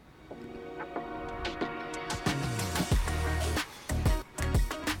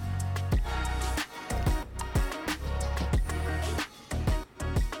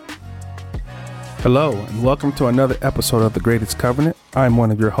Hello, and welcome to another episode of The Greatest Covenant. I'm one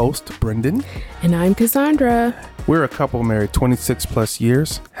of your hosts, Brendon. And I'm Cassandra. We're a couple married 26 plus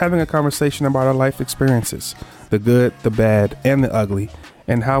years, having a conversation about our life experiences, the good, the bad, and the ugly,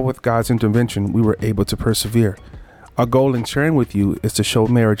 and how with God's intervention we were able to persevere. Our goal in sharing with you is to show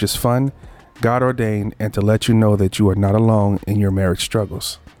marriage is fun, God ordained, and to let you know that you are not alone in your marriage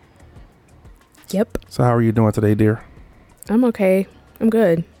struggles. Yep. So how are you doing today, dear? I'm okay. I'm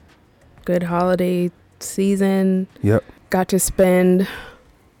good. Good holiday season. Yep. Got to spend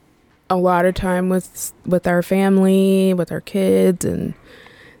a lot of time with our family, with our kids and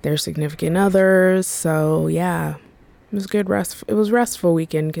their significant others. So yeah, it was good It was restful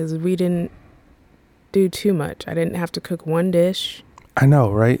weekend because we didn't do too much. I didn't have to cook one dish. I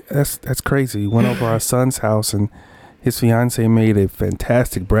know, right? That's crazy. We went over our son's house and his fiance made a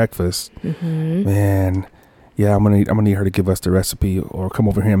fantastic breakfast. Mm-hmm. Man, yeah, I'm gonna need her to give us the recipe or come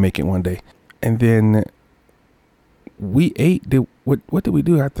over here and make it one day. And then we ate. What did we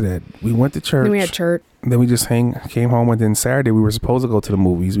do after that? We went to church. Then we had church. Then we just came home, and then Saturday we were supposed to go to the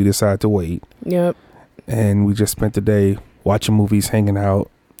movies. We decided to wait. Yep. And we just spent the day watching movies, hanging out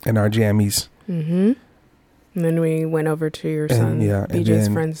in our jammies. Mm-hmm. And then we went over to your son, BJ's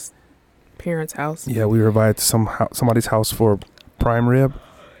friend's parents' house. Yeah, we were invited to somebody's house for prime rib.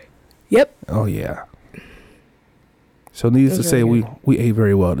 Yep. Oh yeah. So needless to say, we ate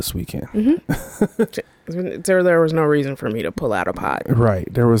very well this weekend. Mm-hmm. There was no reason for me to pull out a pot. Right.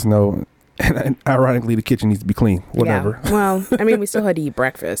 There was no, and ironically, the kitchen needs to be clean. Whatever. Yeah. Well, I mean, we still had to eat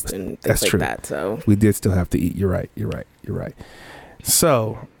breakfast and things That's like true. that. So we did still have to eat. You're right.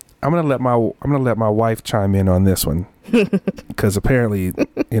 So I'm gonna let my wife chime in on this one because apparently,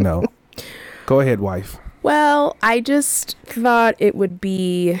 go ahead, wife. Well, I just thought it would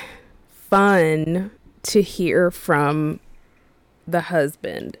be fun to hear from the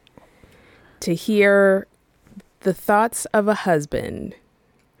husband, to hear the thoughts of a husband.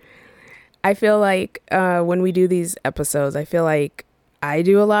 I feel like when we do these episodes, I feel like I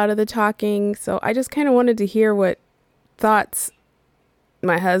do a lot of the talking. So I just kind of wanted to hear what thoughts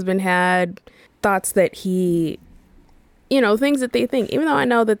my husband had, thoughts that he, things that they think, even though I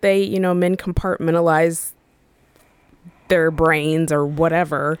know that they, men compartmentalize their brains or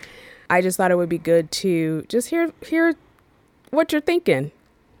whatever. I just thought it would be good to just hear what you're thinking,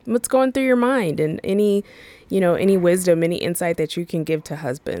 what's going through your mind, and any wisdom, any insight that you can give to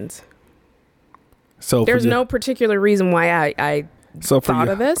husbands. So there's no particular reason why I thought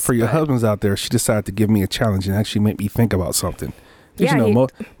of this. For your husbands out there, she decided to give me a challenge and actually make me think about something. Yeah,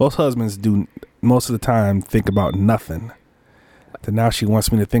 most husbands do most of the time think about nothing. Then now she wants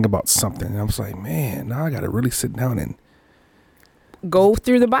me to think about something. And I was like, man, now I got to really sit down and go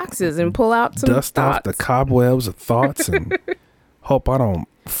through the boxes and pull out some dust thoughts. Off the cobwebs of thoughts and hope I don't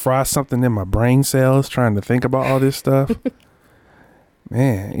fry something in my brain cells trying to think about all this stuff.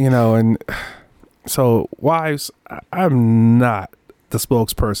 Man, and so wives, I'm not the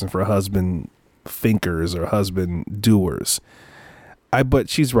spokesperson for husband thinkers or husband doers. But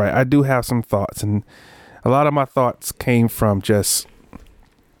she's right. I do have some thoughts, and a lot of my thoughts came from just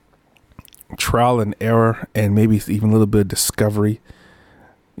trial and error and maybe even a little bit of discovery,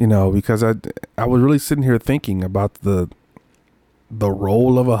 because I was really sitting here thinking about the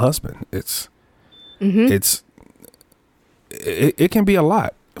role of a husband. It can be a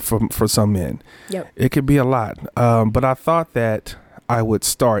lot for some men. Yep. It could be a lot. But I thought that I would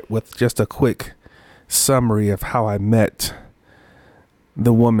start with just a quick summary of how I met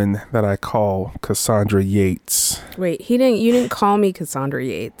the woman that I call Cassandra Yates. Wait, you didn't call me Cassandra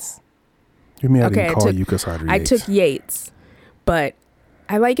Yates. You mean I didn't call you Cassandra Yates? I took Yates, but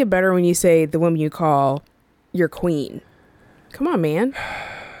I like it better when you say the woman you call your queen. Come on, man.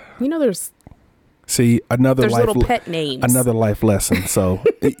 There's little pet names. Another life lesson. So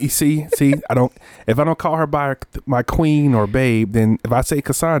you see, if I don't call her by my queen or babe, then if I say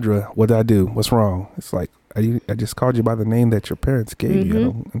Cassandra, what do I do? What's wrong? It's like I just called you by the name that your parents gave you. I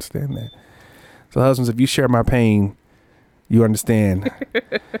don't understand that. So husbands, if you share my pain, you understand.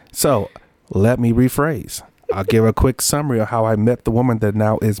 So let me rephrase. I'll give a quick summary of how I met the woman that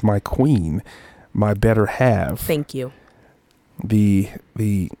now is my queen, my better half. Thank you.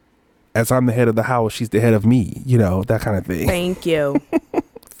 As I'm the head of the house, she's the head of me, that kind of thing. Thank you.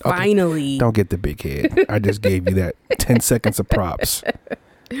 Finally. Okay, don't get the big head. I just gave you that 10 seconds of props.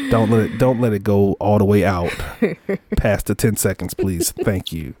 Don't let it go all the way out past the 10 seconds, please.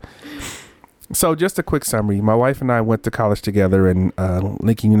 Thank you. So just a quick summary. My wife and I went to college together in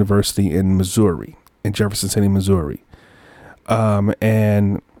Lincoln University in Missouri, in Jefferson City, Missouri.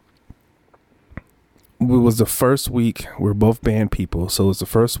 And it was the first week. We're both band people, so it was the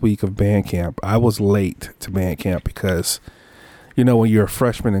first week of band camp. I was late to band camp because, you know, when you're a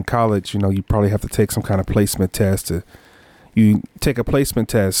freshman in college, you know, you probably have to take some kind of placement test. You take a placement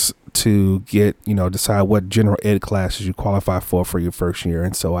test to get, you know, decide what general ed classes you qualify for your first year.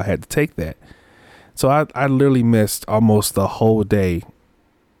 And so I had to take that. So I literally missed almost the whole day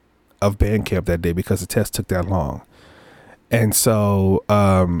of band camp that day because the test took that long. And so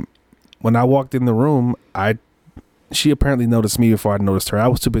when I walked in the room, she apparently noticed me before I noticed her. I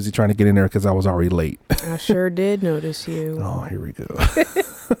was too busy trying to get in there because I was already late. I sure did notice you. Oh, here we go.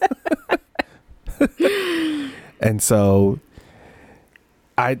 And so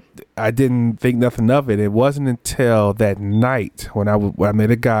I didn't think nothing of it. It wasn't until that night when I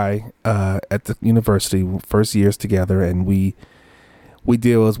met a guy at the university, first years together, and we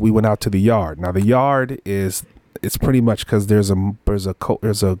went out to the yard. Now the yard it's pretty much because there's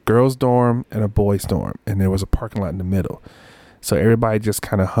a girls' dorm and a boys' dorm, and there was a parking lot in the middle. So everybody just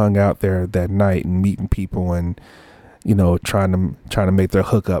kind of hung out there that night and meeting people and, you know, trying to make their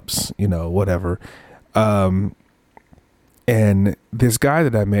hookups, you know, whatever. And this guy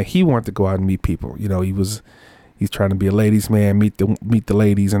that I met, he wanted to go out and meet people. You know, he's trying to be a ladies' man, meet the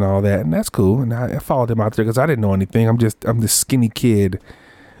ladies and all that, and that's cool. And I followed him out there because I didn't know anything. I'm this skinny kid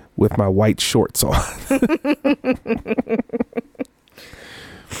with my white shorts on.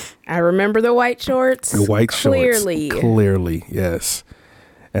 I remember the white shorts. The white clearly. shorts, clearly, yes.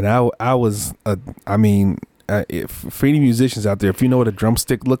 And I was, if for any musicians out there, if you know what a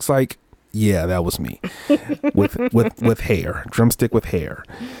drumstick looks like. Yeah, that was me with hair, drumstick with hair.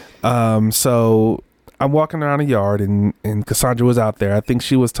 So I'm walking around the yard and Cassandra was out there. I think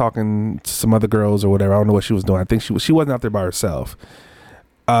she was talking to some other girls or whatever. I don't know what she was doing. I think she wasn't out there by herself.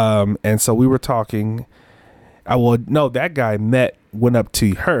 And so we were talking. That guy went up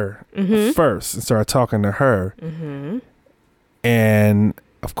to her first and started talking to her. Mm-hmm. And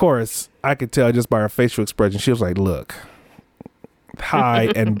of course, I could tell just by her facial expression, she was like, look. Hi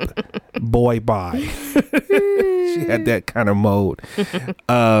and boy bye. She had that kind of mode.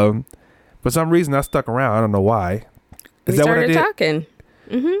 For some reason I stuck around. I don't know why. We started talking.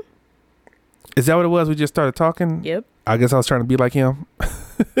 Mm-hmm. Is that what it was? We just started talking? Yep. I guess I was trying to be like him.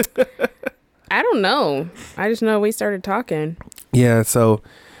 I don't know. I just know we started talking. Yeah, so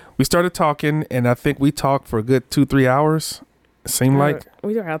we started talking and I think we talked for a good 2-3 hours. It seemed like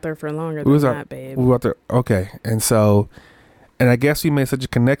we were out there for longer than that, babe. We were out there. Okay. And I guess we made such a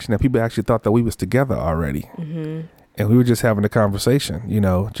connection that people actually thought that we was together already. Mm-hmm. And we were just having a conversation, you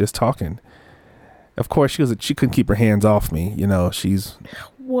know, just talking. Of course, she couldn't keep her hands off me. You know,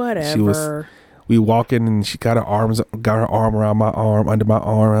 whatever. We walking and she got her arm around my arm, under my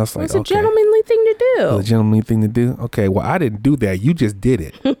arm. I was like, it's a gentlemanly thing to do. It was a gentlemanly thing to do. Okay. Well, I didn't do that. You just did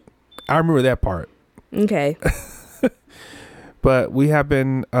it. I remember that part. Okay. But we have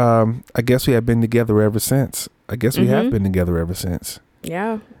been, I guess we have been together ever since. We have been together ever since.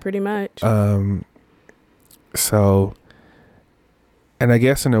 Yeah, pretty much. So, and I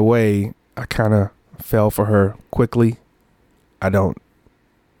guess in a way, I kind of fell for her quickly. That's the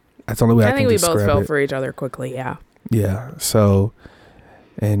only way I can describe it. I think we both fell for each other quickly, yeah. Yeah, so,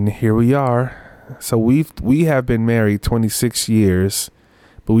 and here we are. So we have been married 26 years,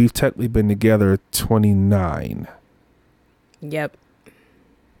 but we've technically been together 29. Yep.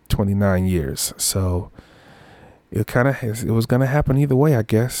 29 years. So it was going to happen either way, I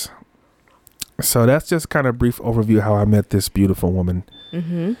guess. So that's just kind of a brief overview how I met this beautiful woman.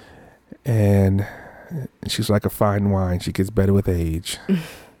 Mm-hmm. And she's like a fine wine. She gets better with age.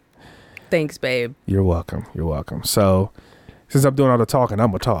 Thanks, babe. You're welcome. You're welcome. So since I'm doing all the talking,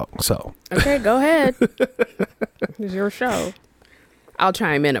 I'm going to talk. So. Okay, go ahead. It's your show. I'll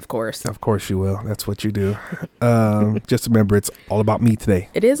chime in, of course. Of course you will. That's what you do. Just remember, it's all about me today.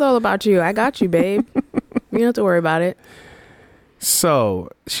 It is all about you. I got you, babe. You don't have to worry about it.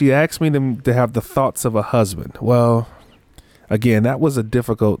 So she asked me to have the thoughts of a husband. Well, again, that was a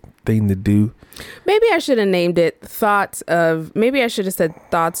difficult thing to do. Maybe I should have named it maybe I should have said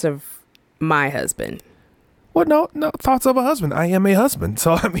thoughts of my husband. Well, no, thoughts of a husband. I am a husband.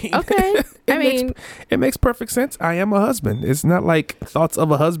 So, I mean, okay. It makes perfect sense. I am a husband. It's not like thoughts of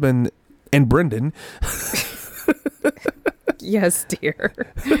a husband and Brendon. Yes, dear.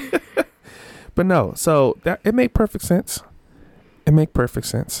 But no, so it made perfect sense.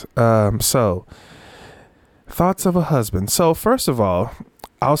 So thoughts of a husband. So first of all,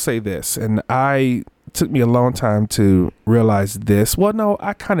 I'll say this, and took me a long time to realize this. Well, no,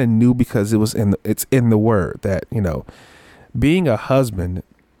 I kind of knew because it's in the word that, you know, being a husband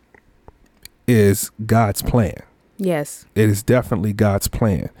is God's plan. Yes. It is definitely God's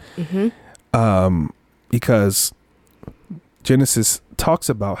plan. Mm-hmm. because Genesis talks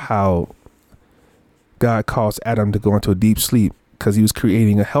about how God caused Adam to go into a deep sleep because he was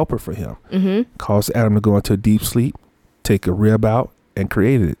creating a helper for him. Caused Adam to go into a deep sleep, take a rib out, and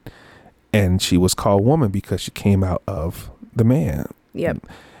created it. And she was called woman because she came out of the man. Yep.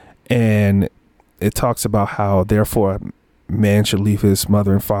 And it talks about how, therefore, man should leave his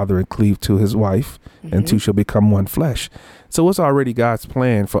mother and father and cleave to his wife, and two shall become one flesh. So it's already God's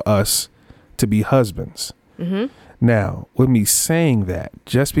plan for us to be husbands. Now, with me saying that,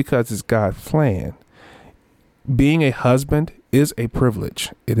 just because it's God's plan, being a husband is a privilege.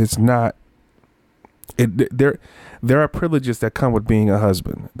 It is not. There are privileges that come with being a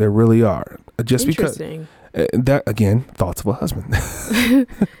husband. There really are. Just because that, again, thoughts of a husband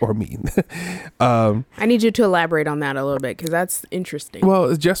or me. I need you to elaborate on that a little bit, because that's interesting. Well,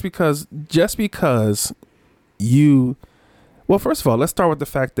 it's just because you. Well, first of all, let's start with the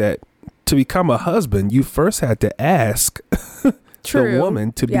fact that to become a husband, you first had to ask the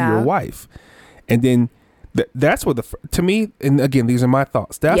woman to be your wife, and then. That's what to me, and again, these are my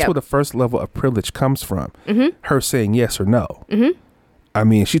thoughts. That's where the first level of privilege comes from. Her saying yes or no. I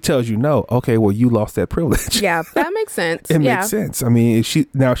mean, if she tells you no, okay, well, you lost that privilege. Yeah, that makes sense. It makes sense. I mean, if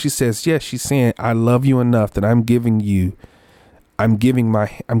she says yes, she's saying, I love you enough that I'm giving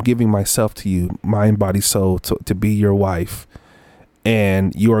myself to you, mind, body, soul, to be your wife,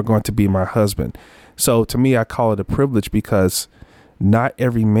 and you are going to be my husband. So to me, I call it a privilege because not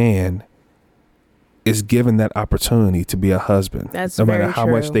every man is given that opportunity to be a husband. That's no matter very how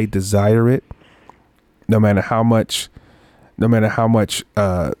true. much they desire it, no matter how much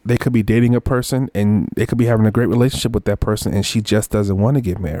they could be dating a person and they could be having a great relationship with that person, and she just doesn't want to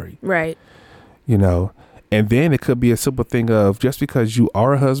get married. Right. You know, and then it could be a simple thing of just because you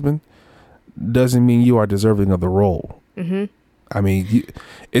are a husband doesn't mean you are deserving of the role. I mean,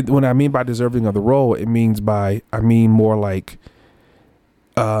 when I mean by deserving of the role, I mean more like,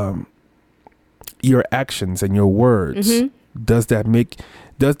 your actions and your words. Does that make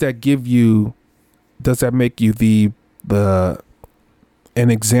you an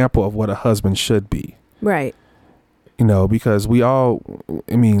example of what a husband should be? Right. You know, because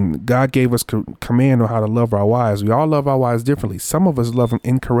God gave us command on how to love our wives. We all love our wives differently. Some of us love them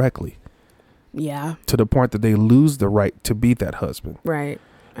incorrectly. Yeah. To the point that they lose the right to be that husband. Right.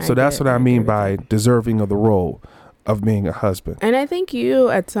 So that's what I mean by deserving of the role of being a husband. And I think you,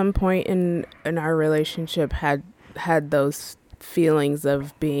 at some point in our relationship, had those feelings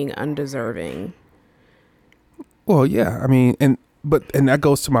of being undeserving. Well, yeah, I mean, and that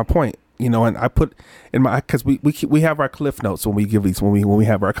goes to my point, you know, and I put in because we have our cliff notes when we give these, when we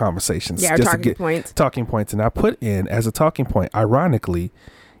have our conversations. Yeah, our talking points. And I put in as a talking point, ironically,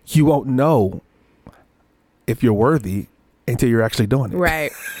 you won't know if you're worthy until you're actually doing it.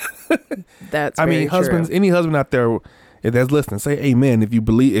 Right. That's I mean, husbands, true. any husband out there that's listening, say amen if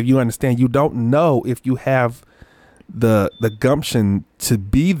you understand. You don't know if you have the gumption to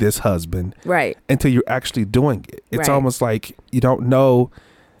be this husband, right, until you're actually doing it. It's right. almost like you don't know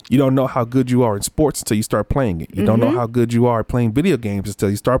how good you are in sports until you start playing it. You don't know how good you are playing video games until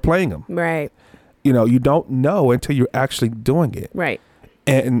you start playing them. Right. You know, you don't know until you're actually doing it. Right.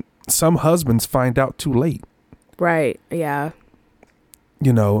 And some husbands find out too late. Right. Yeah.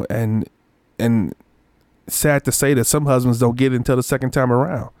 You know, and sad to say that some husbands don't get it until the second time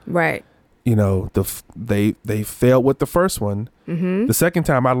around. Right. You know, they failed with the first one. The second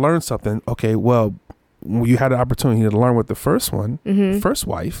time I learned something. Okay, well, you had an opportunity to learn with the first one, first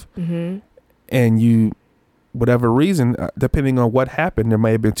wife, and you, whatever reason, depending on what happened, there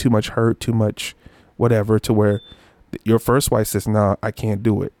may have been too much hurt, too much whatever, to where your first wife says, no, I can't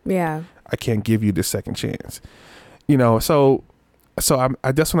do it. Yeah. I can't give you the second chance. You know, so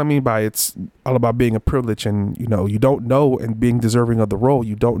that's what I mean by it's all about being a privilege, and you know, you don't know, and being deserving of the role,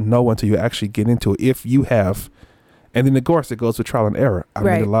 you don't know until you actually get into it. If you have, and then of course it goes with trial and error. I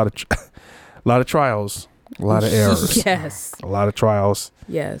mean, a lot of trials, a lot of errors. Yes. A lot of trials.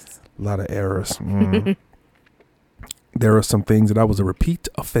 Yes. A lot of errors. There are some things that I was a repeat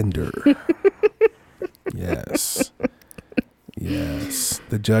offender. Yes. Yes.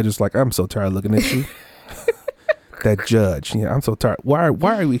 The judge was like, I'm so tired of looking at you. That judge, yeah, I'm so tired. Why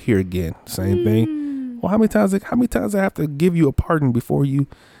are we here again? Same thing. Well, how many times I have to give you a pardon before you?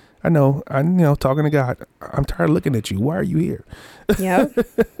 I know, talking to God, I'm tired of looking at you. Why are you here? Yeah.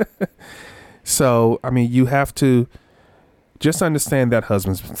 So, I mean, you have to just understand that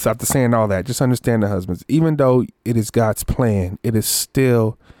husbands, stop saying all that. Just understand the husbands, even though it is God's plan, it's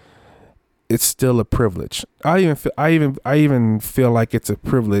still a privilege. I even feel like it's a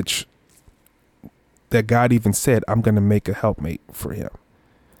privilege that God even said, I'm going to make a helpmate for him.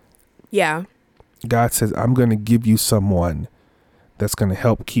 Yeah. God says, I'm going to give you someone that's going to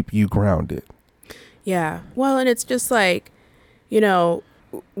help keep you grounded. Yeah. Well, and it's just like,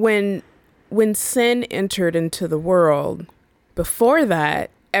 when sin entered into the world, before that,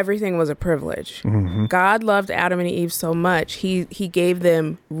 everything was a privilege. Mm-hmm. God loved Adam and Eve so much, he gave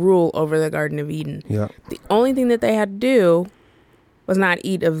them rule over the Garden of Eden. Yeah. The only thing that they had to do was not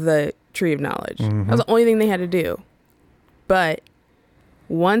eat of the tree of knowledge. Mm-hmm. That was the only thing they had to do. But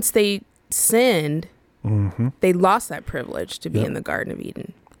once they sinned, mm-hmm. they lost that privilege to be in the Garden of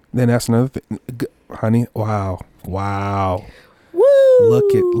Eden. Then that's another thing, honey. Wow. Woo!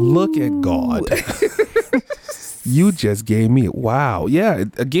 Look at God. You just gave me it. Wow. Yeah.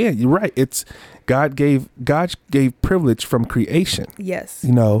 Again, you're right. It's God gave privilege from creation. Yes.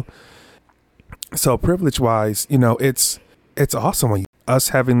 So privilege wise, it's awesome when us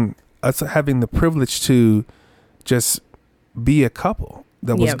having the privilege to just be a couple.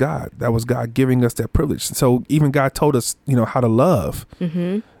 That was God. That was God giving us that privilege. So even God told us, how to love.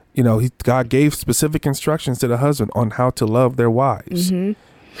 Mm-hmm. God gave specific instructions to the husband on how to love their wives. Mm-hmm.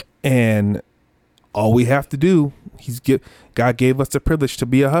 And all we have to do, God gave us the privilege to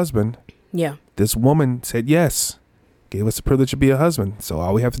be a husband. Yeah. This woman said yes, gave us the privilege to be a husband. So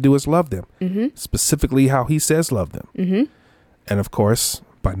all we have to do is love them, mm-hmm. specifically how he says love them. Mm-hmm. And of course,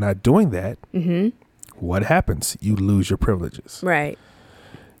 by not doing that, mm-hmm. what happens? You lose your privileges. Right.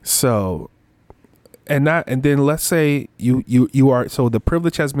 So, and then let's say you are, so the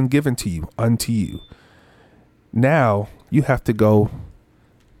privilege has been given to you, unto you. Now you have to go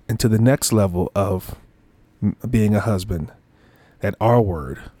into the next level of being a husband. That R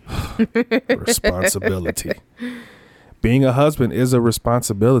word, responsibility. Being a husband is a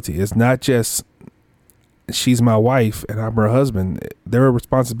responsibility. It's not just she's my wife and I'm her husband. There are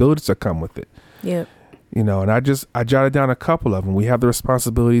responsibilities that come with it. Yep. And I jotted down a couple of them. We have the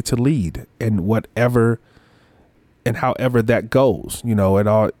responsibility to lead and whatever and however that goes,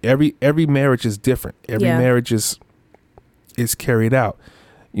 every marriage is different. Every marriage is carried out,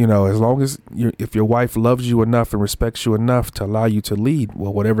 as long as if your wife loves you enough and respects you enough to allow you to lead,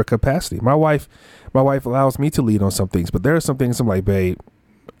 well, whatever capacity. My wife allows me to lead on some things, but there are some things I'm like, babe,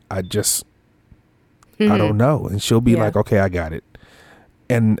 I don't know. And she'll be like, okay, I got it.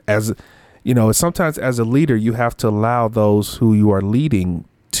 And as sometimes as a leader, you have to allow those who you are leading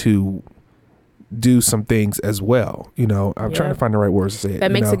to do some things as well. I'm trying to find the right words to say it.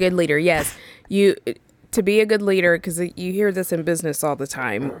 That makes a good leader. Yes. To be a good leader, because you hear this in business all the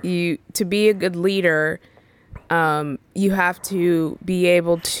time, to be a good leader, you have to be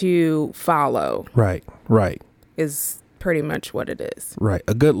able to follow. Right. Is pretty much what it is. Right.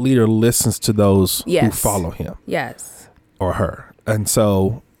 A good leader listens to those who follow him. Yes. Or her. And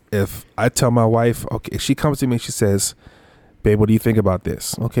so if I tell my wife, okay, if she comes to me and she says, babe, what do you think about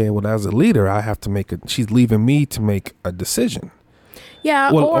this? Okay, well, as a leader, I have to she's leaving me to make a decision.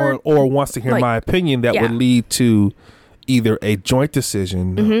 Yeah. Well, or wants to hear my opinion that would lead to either a joint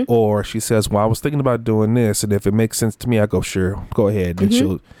decision, mm-hmm. or she says, well, I was thinking about doing this. And if it makes sense to me, I go, sure, go ahead.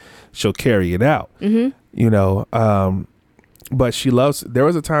 Mm-hmm. And she'll carry it out, mm-hmm. But there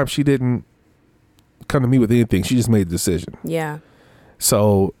was a time she didn't come to me with anything. She just made a decision. Yeah.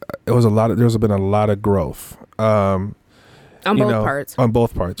 So there's been a lot of growth. On both parts. On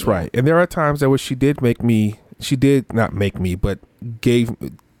both parts, right. And there are times that she did not make me, but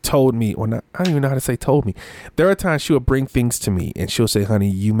told me, or not, I don't even know how to say told me. There are times she will bring things to me and she'll say, honey,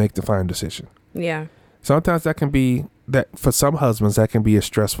 you make the final decision. Yeah. Sometimes that for some husbands, that can be a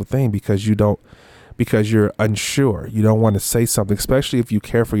stressful thing because you're unsure. You don't want to say something, especially if you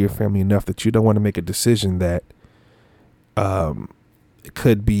care for your family enough that you don't want to make a decision that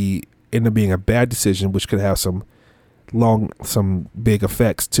could end up being a bad decision, which could have some big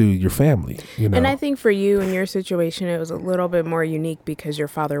effects to your family. And I think for you in your situation, it was a little bit more unique because your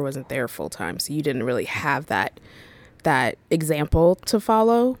father wasn't there full time, so you didn't really have that example to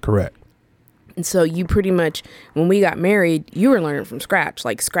follow. Correct. And so you pretty much, when we got married, you were learning from scratch.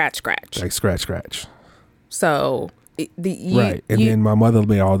 Like scratch. So right. And then my mother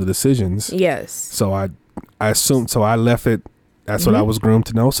made all the decisions. Yes. So I assumed, so I left it. That's mm-hmm. what I was groomed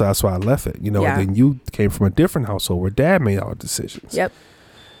to know. So that's why I left it. And then you came from a different household where dad made all the decisions. Yep.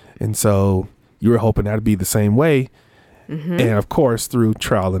 And so you were hoping that'd be the same way. Mm-hmm. And of course, through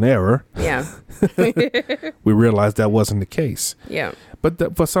trial and error, we realized that wasn't the case. Yeah.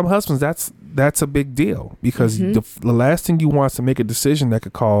 But for some husbands, that's a big deal because mm-hmm. the last thing you want is to make a decision that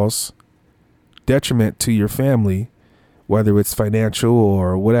could cause detriment to your family, whether it's financial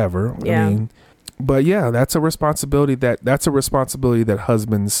or whatever. Yeah. I mean, but yeah, that's a responsibility that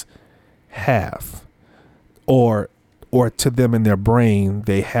husbands have, or or to them in their brain,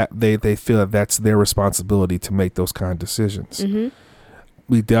 they feel that that's their responsibility to make those kind of decisions. Mm-hmm.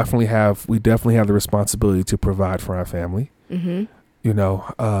 We definitely have the responsibility to provide for our family. Mm-hmm. You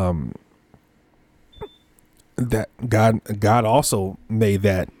know, that God also made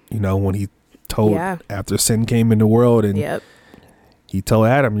that, you know, when he told, after sin came in the world, and he told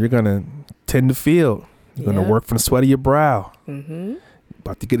Adam, you're going to tend the field. You're going to work from the sweat of your brow. Mm-hmm.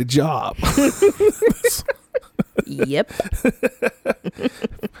 About to get a job. Yep.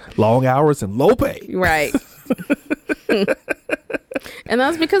 Long hours and low pay. Right. And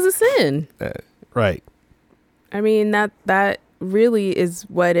that's because of sin. Right. I mean, that really is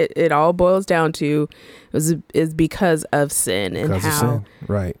what it all boils down to, is because of sin, and because how of sin.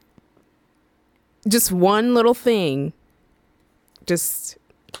 Right. Just one little thing, just,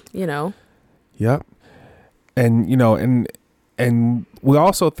 you know. Yep. And, you know, and we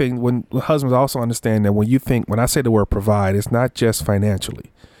also think, when husbands also understand that when I say the word provide, it's not just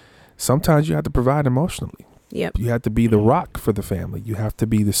financially. Sometimes you have to provide emotionally. Yep. You have to be the rock for the family. You have to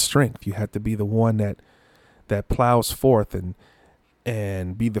be the strength. You have to be the one that plows forth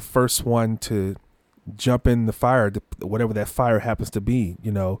and be the first one to jump in the fire, whatever that fire happens to be.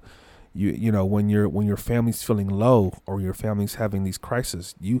 You know, you know, when your family's feeling low, or your family's having these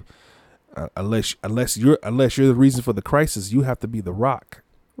crises, unless you're the reason for the crisis, you have to be the rock,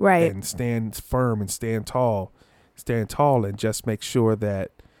 right, and stand firm and stand tall, and just make sure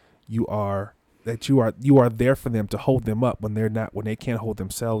that you are there for them, to hold them up when they can't hold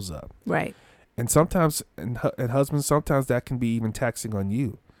themselves up. Right. And sometimes, and husbands, sometimes that can be even taxing on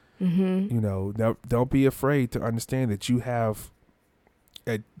you. Mm-hmm. You know, don't be afraid to understand that you have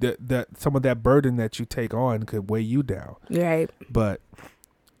that some of that burden that you take on could weigh you down. Right. But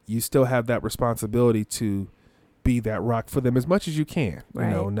you still have that responsibility to be that rock for them as much as you can. Right.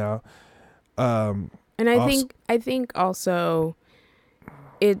 You know, now. And I think also,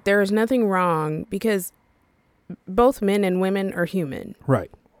 there is nothing wrong, because both men and women are human. Right.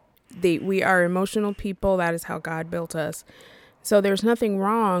 We are emotional people. That is how God built us. So there's nothing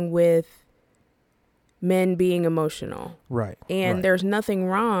wrong with men being emotional. Right. And there's nothing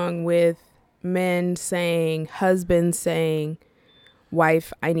wrong with husbands saying,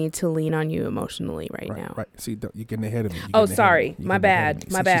 wife, I need to lean on you emotionally right now. Right. See, you're getting ahead of me. Sorry. My bad.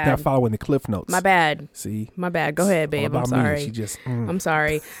 She's not following the cliff notes. My bad. See? My bad. Go ahead, babe. I'm sorry. She just, I'm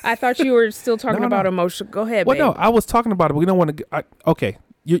sorry. I thought you were still talking about emotion. Go ahead, babe. Well, no, I was talking about it, but we don't want to. Okay.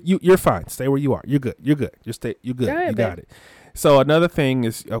 You're fine. Stay where you are. You're good. You're good. You're good. Ahead, you got it. So another thing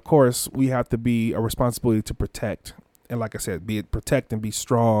is, of course, we have to be a responsibility to protect. And like I said, protect and be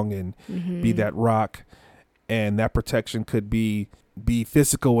strong, and be that rock. And that protection could be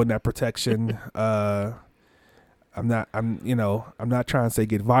physical in that protection. I'm not trying to say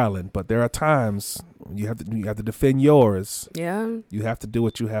get violent, but there are times you have to defend yours. Yeah. You have to do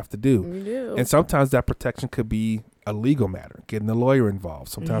what you have to do. You do. And sometimes that protection could be a legal matter, getting a lawyer involved.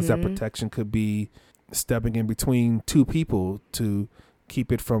 Sometimes that protection could be stepping in between two people to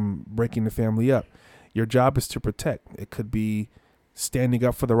keep it from breaking the family up. Your job is to protect. It could be standing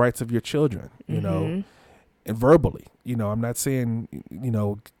up for the rights of your children, you know, and verbally. You know, I'm not saying, you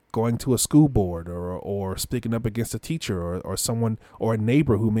know, going to a school board or speaking up against a teacher or someone or a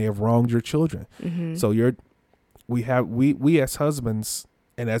neighbor who may have wronged your children. So we as husbands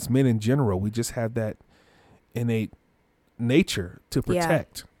and as men in general, we just have that innate nature to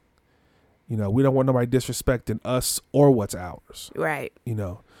protect. Yeah. You know, we don't want nobody disrespecting us or what's ours. Right. You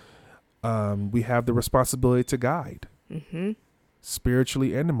know, we have the responsibility to guide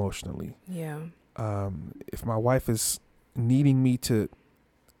spiritually and emotionally. Yeah. If my wife is needing me to,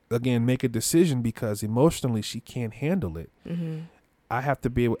 again, make a decision because emotionally she can't handle it, I have to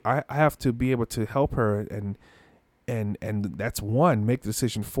be able to help her and that's one, make the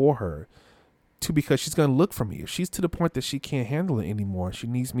decision for her. Two, because she's going to look for me. If she's to the point that she can't handle it anymore, she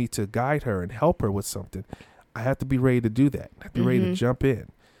needs me to guide her and help her with something, I have to be ready to do that. I have to be ready to jump in,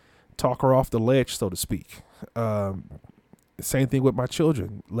 talk her off the ledge, so to speak. Same thing with my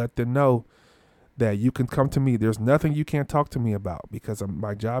children. Let them know that you can come to me. There's nothing you can't talk to me about, because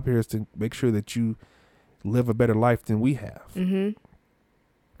my job here is to make sure that you live a better life than we have.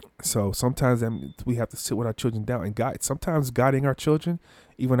 So sometimes we have to sit with our children down and guide. Sometimes guiding our children,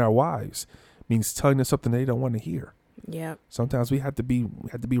 even our wives, means telling them something they don't want to hear. Yeah. Sometimes we have to be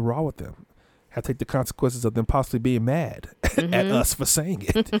raw with them. Have to take the consequences of them possibly being mad at us for saying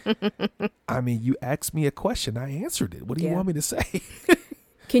it. I mean, you asked me a question, I answered it. What do you want me to say?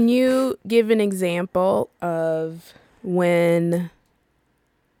 Can you give an example of when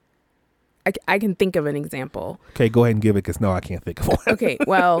I can think of an example. Okay, go ahead and give it, because no, I can't think of one. Okay,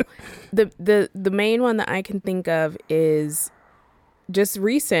 well, the main one that I can think of is just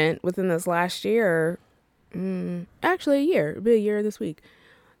recent, within this last year, actually a year, it'll be a year this week,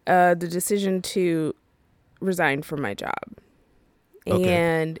 the decision to resign from my job. Okay.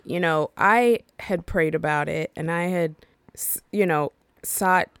 And, I had prayed about it, and I had,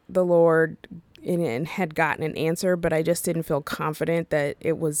 sought the Lord and had gotten an answer, but I just didn't feel confident that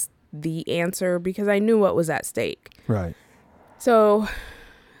it was the answer because I knew what was at stake. Right. So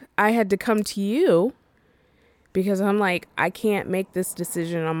I had to come to you because I'm like, I can't make this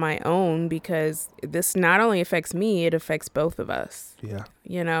decision on my own because this not only affects me, it affects both of us.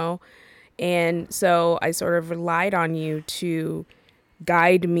 Yeah. And so I sort of relied on you to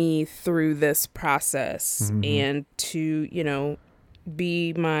guide me through this process and to,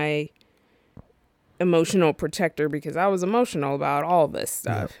 be my emotional protector because I was emotional about all this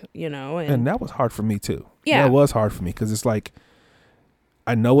stuff, and that was hard for me too. Yeah. That was hard for me because it's like,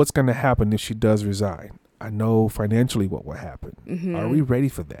 I know what's going to happen if she does resign. I know financially what will happen. Mm-hmm. Are we ready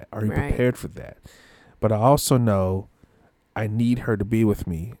for that? Are we prepared for that? But I also know I need her to be with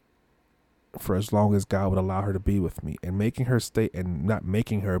me for as long as God would allow her to be with me, and making her stay, and not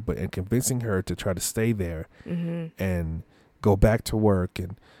making her, but and convincing her to try to stay there and go back to work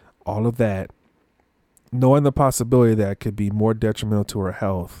and all of that, knowing the possibility that it could be more detrimental to her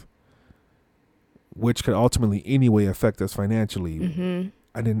health, which could ultimately anyway affect us financially. Mm-hmm.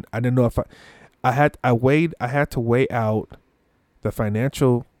 I didn't know if I had to weigh out the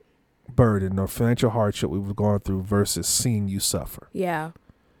financial burden or financial hardship we were going through versus seeing you suffer. Yeah.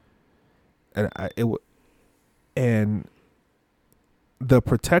 And the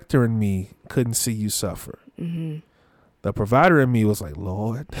protector in me couldn't see you suffer. Mm-hmm. The provider in me was like,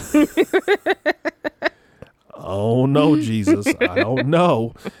 Lord, oh no, Jesus, I don't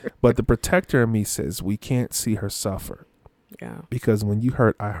know. But the protector in me says we can't see her suffer. Yeah. Because when you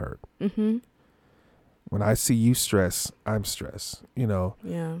hurt, I hurt. Mm-hmm. When I see you stress, I'm stressed.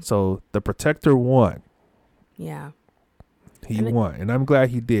 Yeah. So the protector won. Yeah. He won, and I'm glad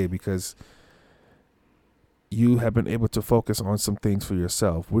he did because you have been able to focus on some things for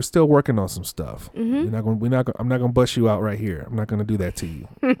yourself. We're still working on some stuff. Mm-hmm. I'm not gonna bust you out right here. I'm not gonna do that to you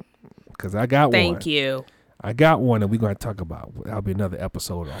because I got one. Thank you. I got one, and we're gonna talk about. That'll be another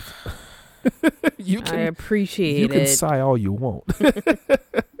episode off. I appreciate it. You can sigh all you want.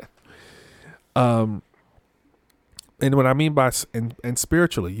 And what I mean by and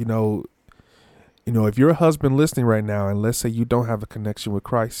spiritually, if you're a husband listening right now, and let's say you don't have a connection with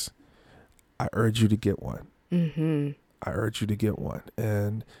Christ, I urge you to get one. Mm-hmm. I urge you to get one,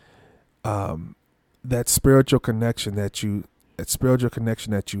 and that spiritual connection that you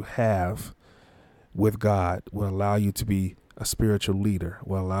have with God will allow you to be a spiritual leader.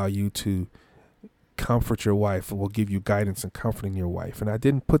 Will allow you to comfort your wife. Will give you guidance and comforting your wife. And I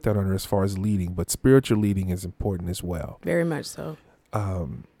didn't put that on her as far as leading, but spiritual leading is important as well. Very much so.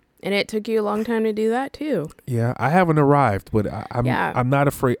 And it took you a long time to do that too. Yeah, I haven't arrived, but I'm not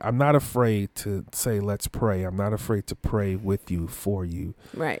afraid. I'm not afraid to say, let's pray. I'm not afraid to pray with you, for you.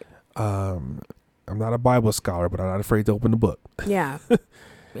 Right. I'm not a Bible scholar, but I'm not afraid to open the book. Yeah.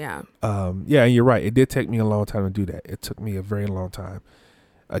 Yeah. Yeah, you're right. It did take me a long time to do that. It took me a very long time.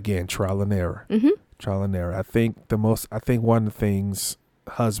 Again, trial and error. Mm-hmm. Trial and error. I think one of the things,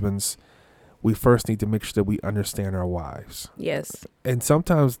 husbands, we first need to make sure that we understand our wives. Yes. And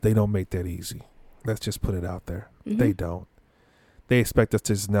sometimes they don't make that easy. Let's just put it out there. Mm-hmm. They don't. They expect us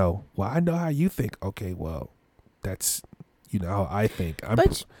to just know, well, I know how you think. Okay, well, that's, how I think.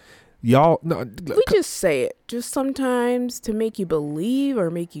 Y'all, no. We just say it. Just sometimes to make you believe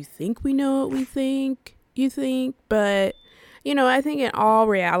or make you think we know what you think. But, I think in all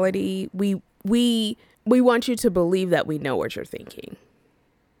reality, we want you to believe that we know what you're thinking.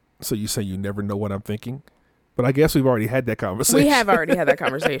 So you say you never know what I'm thinking? But I guess we've already had that conversation. We have already had that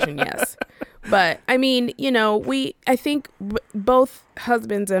conversation, yes. But I mean, I think both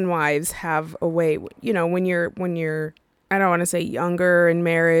husbands and wives have a way, when you're, I don't want to say younger in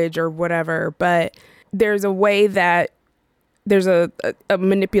marriage or whatever, but there's a way that there's a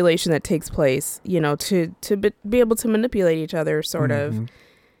manipulation that takes place, to be able to manipulate each other sort of.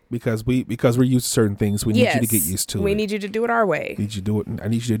 Because we're used to certain things, we need you to get used to it. We need you to do it our way. I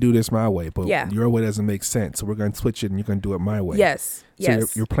need you to do this my way, but your way doesn't make sense. So we're going to switch it, and you're going to do it my way. Yes. So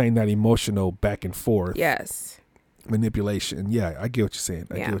you're playing that emotional back and forth. Yes. Manipulation. Yeah, I get what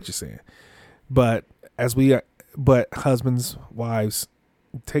you're saying. But but husbands, wives,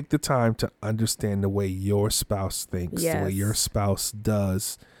 take the time to understand the way your spouse thinks, the way your spouse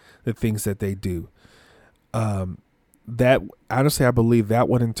does the things that they do. That honestly, I believe that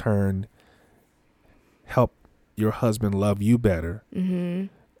would in turn help your husband love you better. Mm-hmm.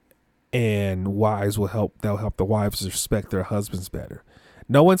 And wives they'll help the wives respect their husbands better.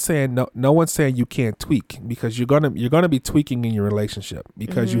 No one's saying no one's saying you can't tweak, because you're gonna be tweaking in your relationship,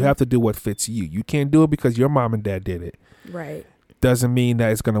 because you have to do what fits you. You can't do it because your mom and dad did it. Right. Doesn't mean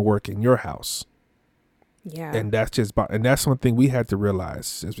that it's gonna work in your house. Yeah. And that's one thing we had to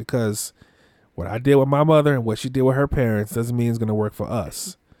realize, is because what I did with my mother and what she did with her parents doesn't mean it's gonna work for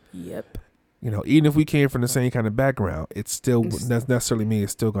us. Yep. Even if we came from the same kind of background, it still doesn't necessarily mean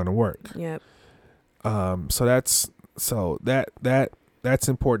it's still gonna work. Yep. So that's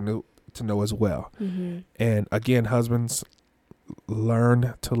important to know as well. Mm-hmm. And again, husbands,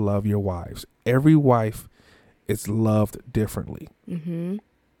 learn to love your wives. Every wife is loved differently. Mm-hmm.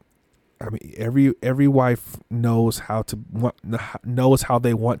 I mean, every wife knows how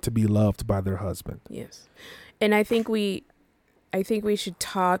they want to be loved by their husband. Yes. And I think we should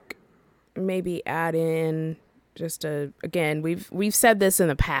talk, maybe add in again, we've said this in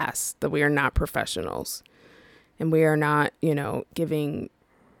the past, that we are not professionals, and we are not, giving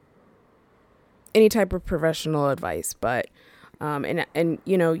any type of professional advice, but and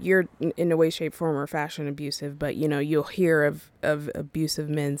you're in no way, shape, form, or fashion abusive, but you'll hear of abusive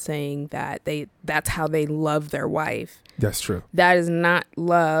men saying that that's how they love their wife. That's true. That is not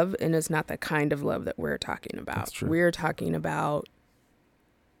love, and it's not the kind of love that we're talking about. That's true. We're talking about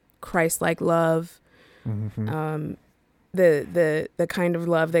Christ-like love, Mm-hmm. The kind of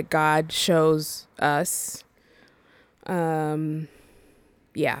love that God shows us.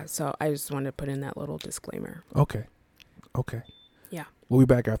 Yeah, so I just wanted to put in that little disclaimer. Okay. Yeah. We'll be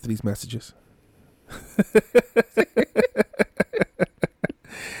back after these messages.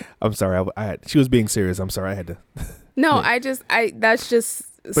 I'm sorry. She was being serious. I'm sorry. I had to. No, yeah. That's just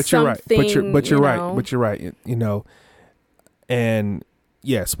But you're right. something. But you're right. But you're right. And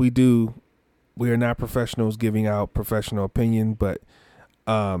yes, we do. We are not professionals giving out professional opinion, but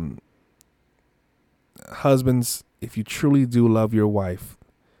husbands, if you truly do love your wife,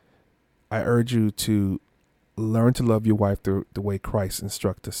 I urge you to learn to love your wife the way Christ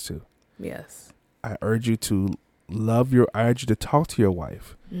instructs us to. Yes. I urge you to talk to your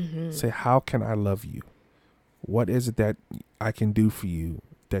wife. Mm-hmm. Say, how can I love you? What is it that I can do for you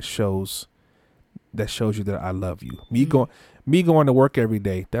that shows you that I love you? Me going to work every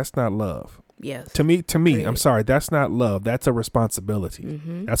day, that's not love. Yes. To me, Great. I'm sorry, that's not love. That's a responsibility.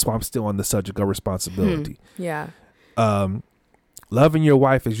 Mm-hmm. That's why I'm still on the subject of responsibility. Yeah. Loving your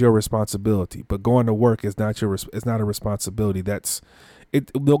wife is your responsibility, but going to work is not a responsibility.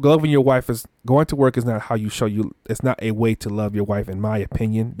 Loving your wife going to work is not how you show you. It's not a way to love your wife, in my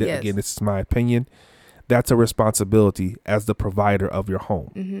opinion. Yes. Again, this is my opinion. That's a responsibility as the provider of your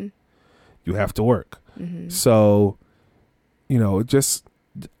home. Mm-hmm. You have to work. Mm-hmm. So,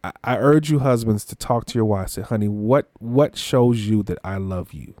 I urge you husbands to talk to your wives. Say, honey, what shows you that I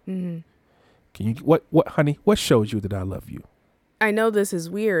love you? Mm-hmm. Can you honey? What shows you that I love you? I know this is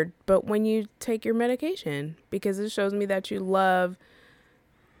weird, but when you take your medication, because it shows me that you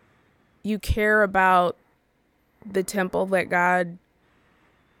care about the temple that God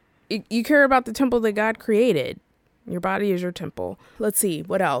created. Your body is your temple. Let's see,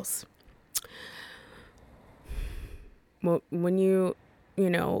 what else? Well, when you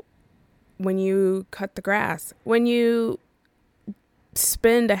cut the grass, when you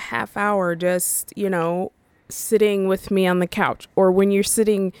spend a half hour just, sitting with me on the couch, or when you're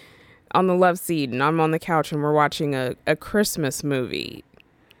sitting on the love seat and I'm on the couch and we're watching a Christmas movie,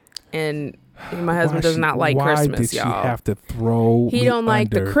 and my husband does not like Christmas, why did y'all. She have to throw He don't like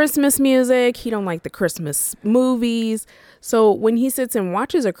the Christmas music. He don't like the Christmas movies. So when he sits and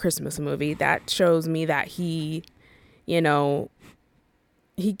watches a Christmas movie, that shows me that he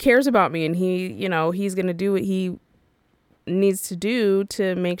cares about me, and he's going to do what he needs to do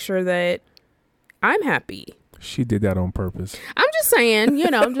to make sure that I'm happy. She did that on purpose. I'm just saying,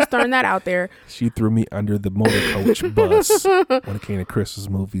 I'm just throwing that out there. She threw me under the motor coach bus when it came to Christmas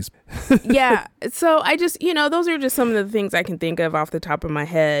movies. Yeah. So I just, those are just some of the things I can think of off the top of my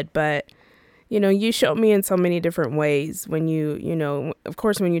head. But, you show me in so many different ways when of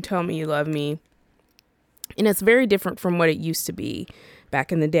course, when you tell me you love me. And it's very different from what it used to be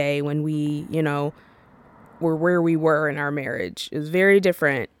back in the day when we, were where we were in our marriage. It was very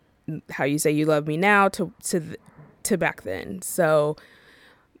different how you say you love me now to back then. So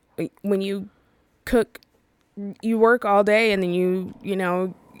when you cook, you work all day, and then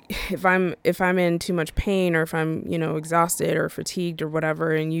if I'm in too much pain, or if I'm, exhausted or fatigued or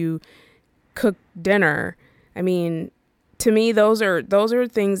whatever, and you cook dinner, I mean, to me, those are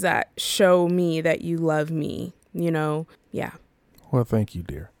things that show me that you love me, Yeah. Well, thank you,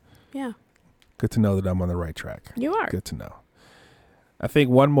 dear. Yeah. Good to know that I'm on the right track. You are. Good to know. I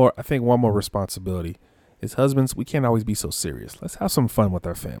think one more responsibility is husbands, we can't always be so serious. Let's have some fun with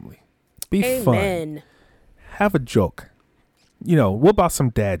our family. Be fun. Have a joke. What about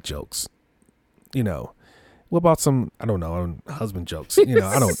some dad jokes? What about some, I don't know, husband jokes?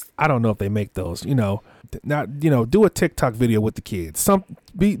 I don't know if they make those, do a TikTok video with the kids.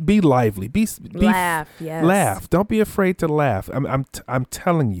 Be lively, laugh, yes. Laugh. Don't be afraid to laugh. I'm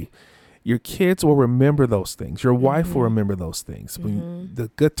telling you, your kids will remember those things. Your wife will remember those things. When the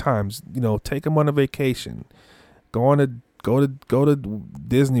good times, take them on a vacation, go to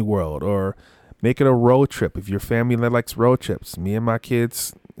Disney World, or make it a road trip. If your family that likes road trips, me and my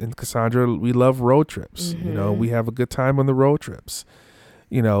kids and Cassandra, we love road trips. We have a good time on the road trips.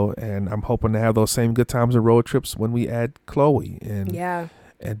 And I'm hoping to have those same good times on road trips when we add Chloe and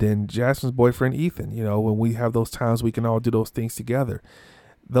then Jasmine's boyfriend Ethan. When we have those times, we can all do those things together.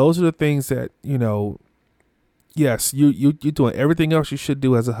 Those are the things that yes, you're doing everything else you should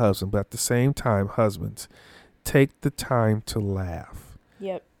do as a husband, but at the same time, husbands, take the time to laugh.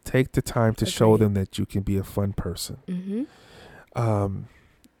 Yep. Take the time to show them that you can be a fun person.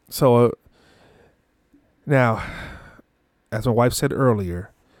 Now, as my wife said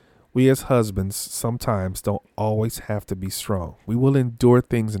earlier, we as husbands sometimes don't always have to be strong. We will endure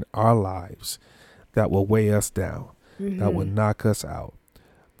things in our lives that will weigh us down, that will knock us out.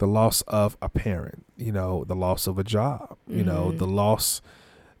 The loss of a parent, the loss of a job, the loss,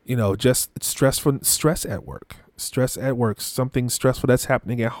 just stress at work. Something stressful that's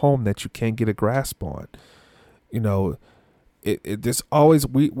happening at home that you can't get a grasp on. There's always,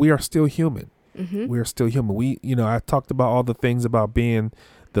 we are still human. We are still human. I talked about all the things about being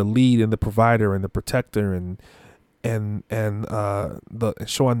the lead and the provider and the protector and the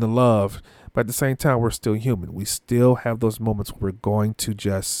showing the love, but at the same time, we're still human. We still have those moments where we're going to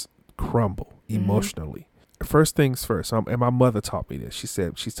just crumble emotionally. First things first, and my mother taught me this. She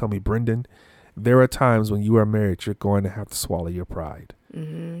told me, Brendon, there are times when you are married, you're going to have to swallow your pride.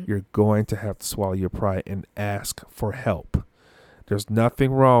 You're going to have to swallow your pride and ask for help. There's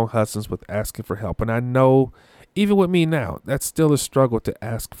nothing wrong, husbands, with asking for help. And I know, even with me now, that's still a struggle to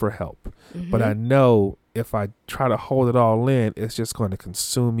ask for help. But I know if I try to hold it all in, it's just going to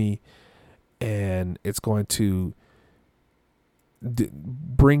consume me, and it's going to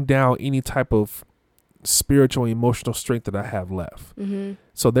bring down any type of spiritual, emotional strength that I have left.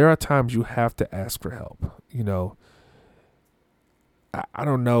 So there are times you have to ask for help. I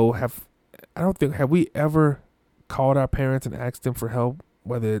don't know. Have we ever called our parents and asked them for help,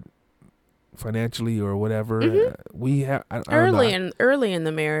 whether financially or whatever? We have early in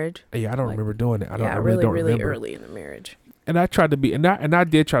the marriage. Yeah, I don't remember doing it. I really don't remember. Early in the marriage. And I tried to be, and I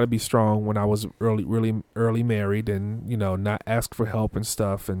did try to be strong when I was early married, and not ask for help and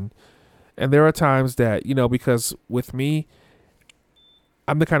stuff. And there are times that because with me,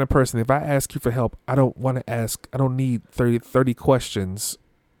 I'm the kind of person, if I ask you for help, I don't need 30 questions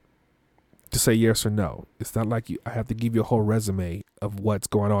to say yes or no. It's not like I have to give you a whole resume of what's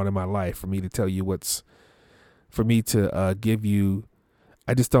going on in my life for me to tell you give you.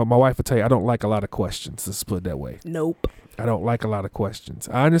 I just don't. My wife will tell you I don't like a lot of questions. Let's put it that way. Nope. I don't like a lot of questions.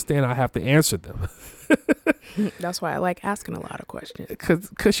 I understand I have to answer them. That's why I like asking a lot of questions.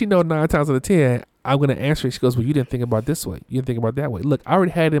 Because 9 times out of 10, I'm going to answer it. She goes, well, you didn't think about this way. You didn't think about that way. Look, I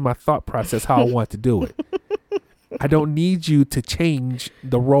already had it in my thought process how I want to do it. I don't need you to change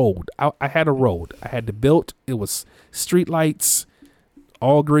the road. I had a road. I had to build. It was street lights,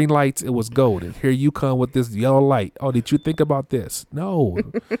 all green lights. It was gold. And here you come with this yellow light. Oh, did you think about this? No.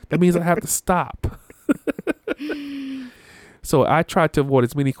 That means I have to stop. So I try to avoid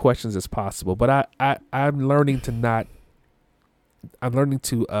as many questions as possible. But I'm learning to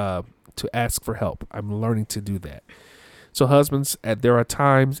ask for help. I'm learning to do that. So husbands, there are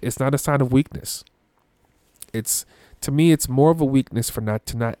times it's not a sign of weakness. To me, it's more of a weakness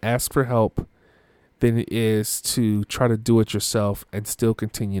to not ask for help than it is to try to do it yourself and still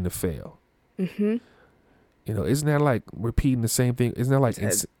continue to fail. Isn't that like repeating the same thing? Isn't that like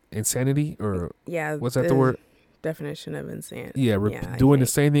insanity, or what's that the word? Definition of insanity. Yeah, doing the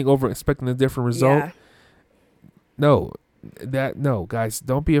same thing over, expecting a different result. No, guys,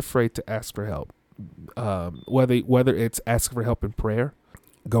 don't be afraid to ask for help. Whether it's asking for help in prayer,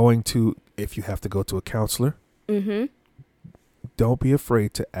 if you have to go to a counselor, don't be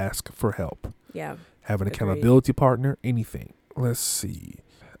afraid to ask for help. Yeah. Have an accountability partner, anything. Let's see.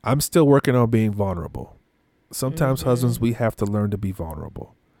 I'm still working on being vulnerable. Sometimes husbands, we have to learn to be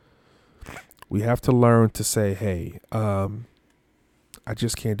vulnerable. We have to learn to say, hey, I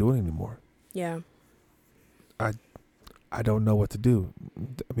just can't do it anymore. Yeah. I don't know what to do.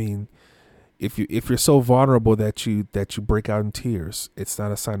 I mean, if you're so vulnerable that you break out in tears, it's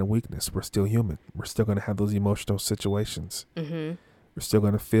not a sign of weakness. We're still human. We're still going to have those emotional situations. Mm-hmm. We're still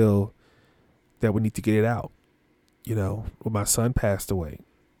going to feel that we need to get it out. You know, when my son passed away,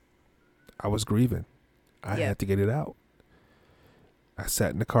 I was grieving. I had to get it out. I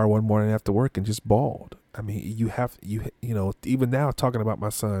sat in the car one morning after work and just bawled. I mean, you know, even now talking about my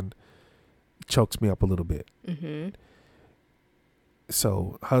son chokes me up a little bit. Mm-hmm.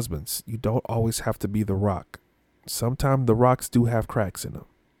 So, husbands, you don't always have to be the rock. Sometimes the rocks do have cracks in them.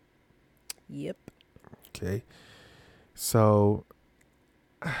 Yep. Okay. So,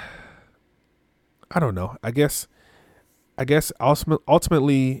 I don't know. I guess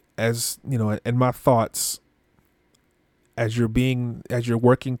ultimately, as you know, in my thoughts, as you're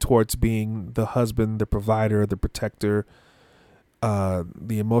working towards being the husband, the provider, the protector,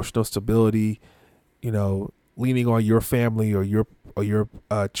 the emotional stability, you know, leaning on your family or your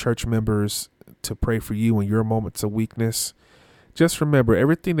church members to pray for you in your moments of weakness. Just remember,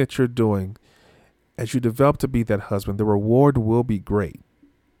 everything that you're doing, as you develop to be that husband, the reward will be great.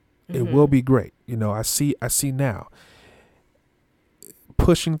 Mm-hmm. It will be great. You know, I see now,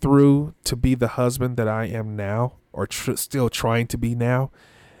 pushing through to be the husband that I am now, or still trying to be now.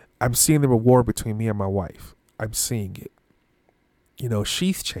 I'm seeing the reward between me and my wife. I'm seeing it. You know,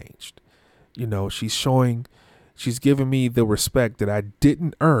 she's changed. You know, she's given me the respect that I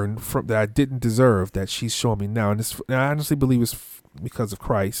didn't earn, that I didn't deserve, that she's showing me now. And I honestly believe it's because of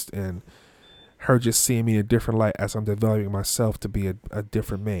Christ and her just seeing me in a different light as I'm developing myself to be a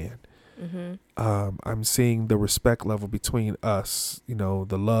different man. Mm-hmm. I'm seeing the respect level between us, you know,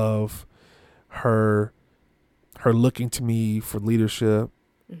 the love, her looking to me for leadership.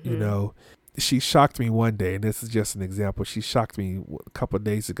 Mm-hmm. You know, she shocked me one day, and this is just an example. She shocked me a couple of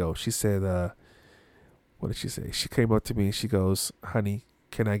days ago. She said, what did she say? She came up to me and she goes, "Honey,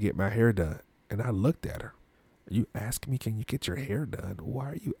 can I get my hair done?" And I looked at her. "Are you asking me, can you get your hair done? Why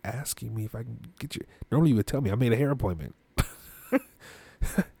are you asking me if I can get your... Normally you would tell me I made a hair appointment."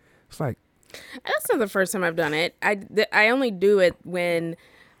 It's like... That's not the first time I've done it. I only do it when,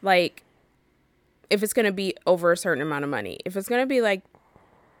 like, if it's going to be over a certain amount of money. If it's going to be, like,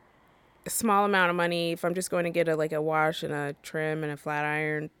 a small amount of money, if I'm just going to get a wash and a trim and a flat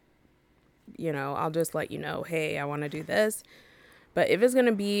iron, you know, I'll just let you know, hey, I want to do this. But if it's going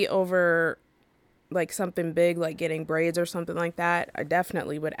to be over, like, something big, like getting braids or something like that, I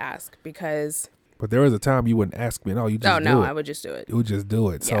definitely would ask, because... But there was a time you wouldn't ask me. No, you just do it. I would just do it. You would just do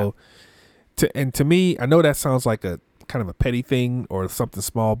it. Yeah. So, to me, I know that sounds like a kind of a petty thing or something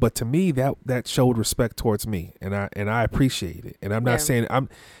small, but to me, that showed respect towards me, and I appreciate it. And I'm not saying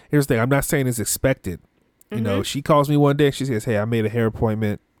here's the thing, I'm not saying it's expected. Mm-hmm. You know, she calls me one day, she says, "Hey, I made a hair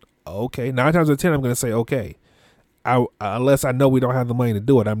appointment." Okay, 9 times out of 10, I'm going to say okay. Unless I know we don't have the money to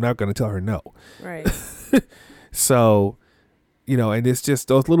do it, I'm not going to tell her no. Right. So, you know, and it's just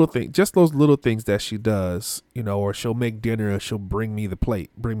those little things that she does, you know, or she'll make dinner and she'll bring me a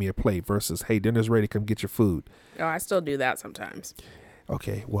plate versus, "Hey, dinner's ready, come get your food." Oh, I still do that sometimes.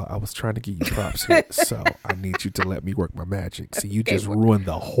 Okay, well, I was trying to give you props here, so I need you to let me work my magic. See, you just ruined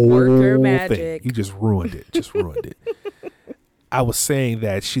the whole thing. You just ruined it. I was saying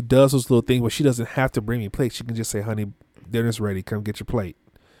that she does those little things where she doesn't have to bring me a plate. She can just say, "Honey, dinner's ready. Come get your plate,"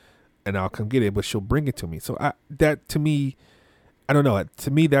 and I'll come get it. But she'll bring it to me. So that to me, I don't know.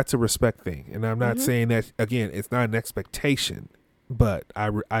 To me, that's a respect thing, and I'm not saying that again. It's not an expectation, but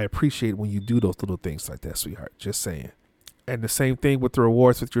I appreciate when you do those little things like that, sweetheart. Just saying. And the same thing with the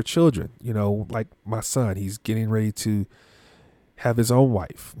rewards with your children. You know, like my son, he's getting ready to have his own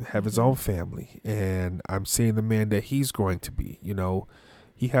wife, have his own family. And I'm seeing the man that he's going to be. You know,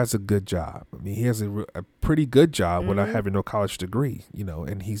 he has a good job. I mean, he has a pretty good job without having no college degree, you know,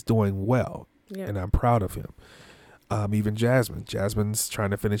 and he's doing well. Yeah. And I'm proud of him. Even Jasmine's trying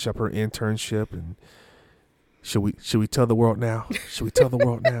to finish up her internship. And should we tell the world now? Should we tell the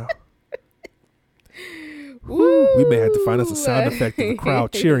world now? Woo. We may have to find us a sound effect of the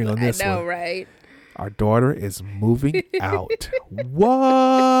crowd cheering on this one. I know, right? Our daughter is moving out.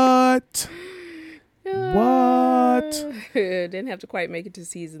 What? Didn't have to quite make it to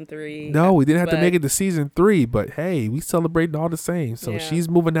season 3. No, we didn't have to make it to season 3, but hey, we celebrating all the same. So she's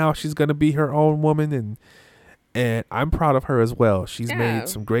moving out. She's going to be her own woman, and I'm proud of her as well. She's made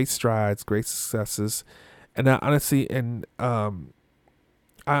some great strides, great successes. And I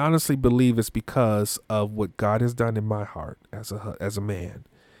honestly believe it's because of what God has done in my heart as a man,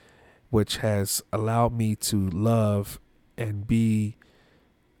 which has allowed me to love and be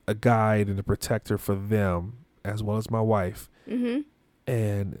a guide and a protector for them as well as my wife. Mm-hmm.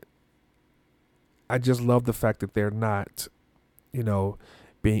 And I just love the fact that they're not, you know,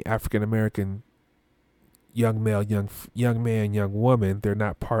 being African American, young male, young man, young woman, they're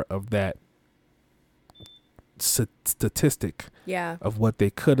not part of that statistic Yeah. of what they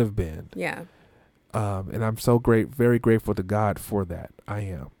could have been. Yeah. And I'm so very grateful to God for that. I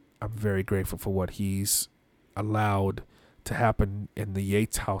am. I'm very grateful for what He's allowed to happen in the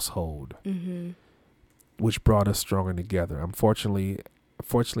Yates household, which brought us stronger together. Unfortunately,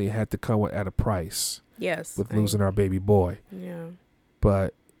 it had to come at a price. Yes. With losing our baby boy. Yeah.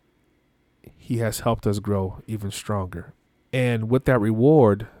 But He has helped us grow even stronger. And with that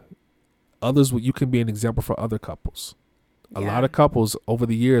reward, you can be an example for other couples. A lot of couples over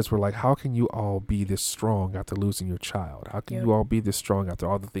the years were like, how can you all be this strong after losing your child? How can you all be this strong after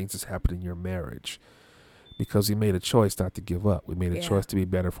all the things that's happened in your marriage? Because we made a choice not to give up. We made a choice to be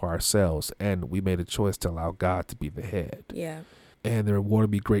better for ourselves. And we made a choice to allow God to be the head. Yeah. And the reward will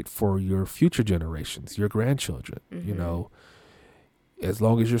be great for your future generations, your grandchildren. You know, as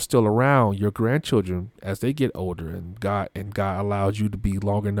long as you're still around, your grandchildren, as they get older, and God allows you to be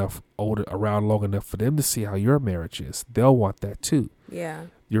around long enough for them to see how your marriage is, they'll want that too. Yeah.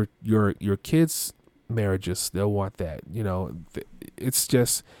 Your kids' marriages, they'll want that. You know, it's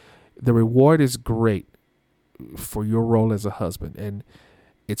just, the reward is great for your role as a husband, and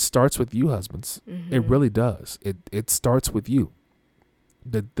it starts with you, husbands. It really does. It starts with you.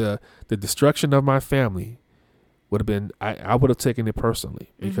 The destruction of my family would have been, I would have taken it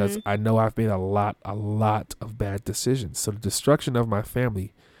personally, because I know I've made a lot of bad decisions. So the destruction of my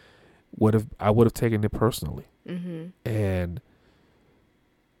family I would have taken it personally. And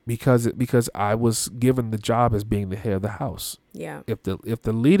because I was given the job as being the head of the house. Yeah. If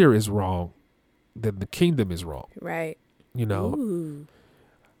the leader is wrong, then the kingdom is wrong. Right. You know. Ooh.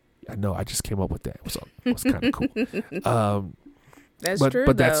 I know, I just came up with that. It was kind of cool. That's true.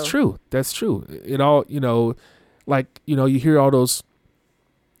 But that's true. That's true. It all, you know, like, you know, you hear all those,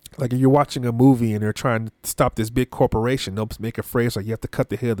 like if you're watching a movie and they're trying to stop this big corporation, they'll make a phrase like, you have to cut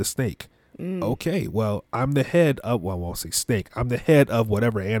the head of the snake. Okay, well, I'm the head of, well, I won't say snake. I'm the head of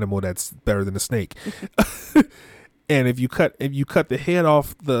whatever animal that's better than a snake. And if you cut the head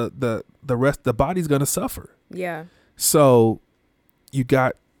off, the rest, the body's going to suffer. Yeah. So you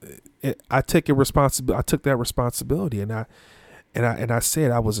got, I took that responsibility, and I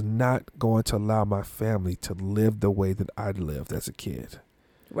said I was not going to allow my family to live the way that I lived as a kid.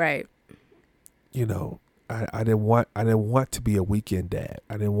 Right. You know, I didn't want to be a weekend dad.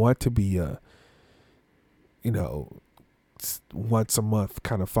 I didn't want to be a, you know, once a month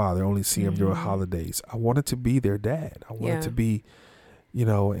kind of father, only see him during holidays. I wanted to be their dad. I wanted to be, you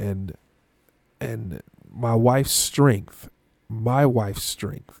know, and my wife's strength,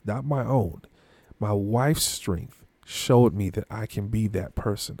 not my own, my wife's strength showed me that I can be that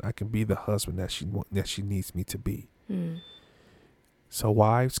person. I can be the husband that she needs me to be. So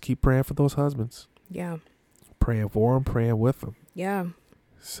wives, keep praying for those husbands. Yeah. Praying for them, praying with them. Yeah.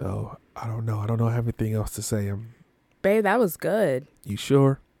 So I don't know. I don't have anything else to say. Babe, that was good. You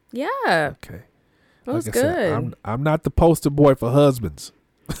sure? Yeah. Okay. That was good. I'm not the poster boy for husbands.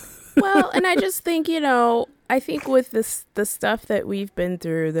 Well, and I just think, you know, I think with the stuff that we've been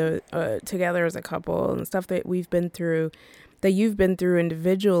through, together as a couple, and stuff that we've been through, that you've been through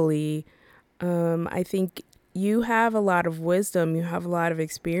individually, I think you have a lot of wisdom, you have a lot of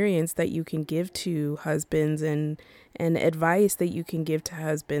experience that you can give to husbands, and advice that you can give to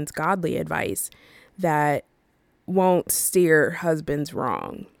husbands, godly advice that won't steer husbands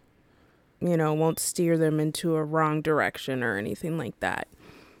wrong, you know, won't steer them into a wrong direction or anything like that.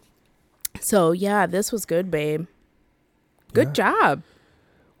 So yeah, this was good, babe. Good job.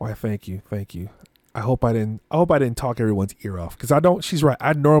 Why, thank you. I hope I didn't talk everyone's ear off, because I don't. She's right.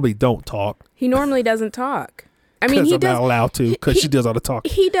 I normally don't talk. He normally doesn't talk. I mean, he does. Not allowed to, because she does all the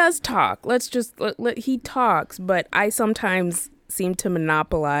talking. He does talk. Let's just he talks, but I sometimes seem to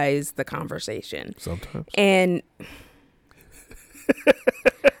monopolize the conversation. Sometimes. And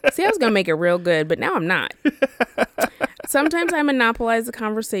see, I was gonna make it real good, but now I'm not. Sometimes I monopolize the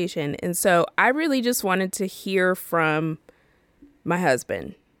conversation, and so I really just wanted to hear from my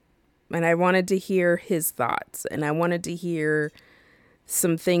husband. And I wanted to hear his thoughts, and I wanted to hear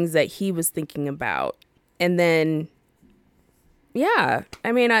some things that he was thinking about. And then, yeah,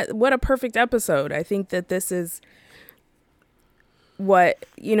 I mean, what a perfect episode. I think that this is what,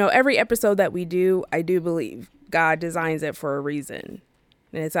 you know, every episode that we do, I do believe God designs it for a reason,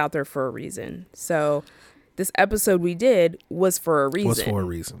 and it's out there for a reason. So this episode we did was for a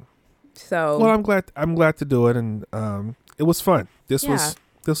reason. So, well, I'm glad to do it. And, it was fun. This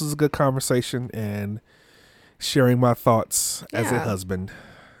was a good conversation, and sharing my thoughts as a husband.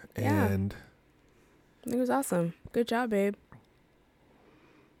 And it was awesome. Good job, babe.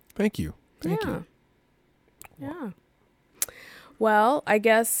 Thank you. Thank Yeah. you. Yeah. Well, I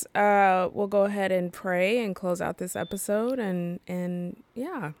guess we'll go ahead and pray and close out this episode. And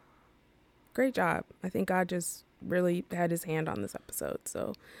yeah, great job. I think God just really had his hand on this episode.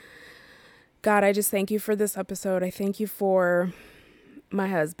 So, God, I just thank you for this episode. I thank you for my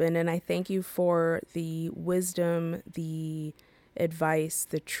husband, and I thank you for the wisdom, the advice,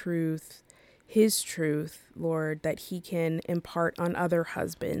 the truth, his truth, Lord, that he can impart on other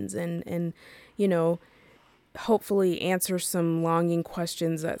husbands and you know, hopefully answer some longing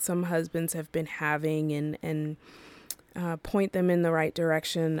questions that some husbands have been having and point them in the right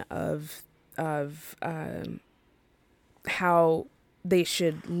direction of how they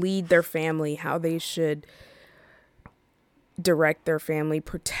should lead their family, how they should direct their family,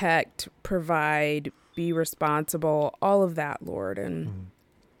 protect, provide, be responsible, all of that, Lord. And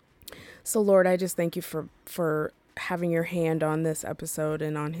so, Lord, I just thank you for having your hand on this episode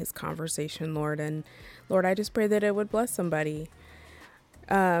and on his conversation, Lord. And Lord, I just pray that it would bless somebody.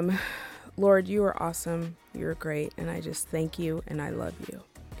 Lord, you are awesome. You're great. And I just thank you and I love you.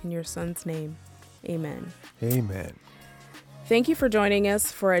 In your son's name, amen. Amen. Thank you for joining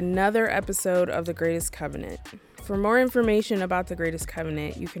us for another episode of The Greatest Covenant. For more information about The Greatest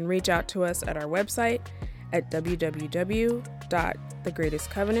Covenant, you can reach out to us at our website at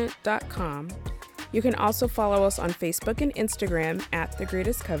www.thegreatestcovenant.com. You can also follow us on Facebook and Instagram at The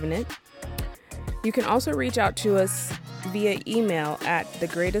Greatest Covenant. You can also reach out to us via email at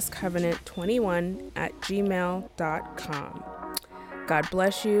thegreatestcovenant21@gmail.com. God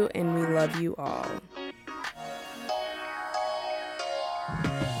bless you, and we love you all.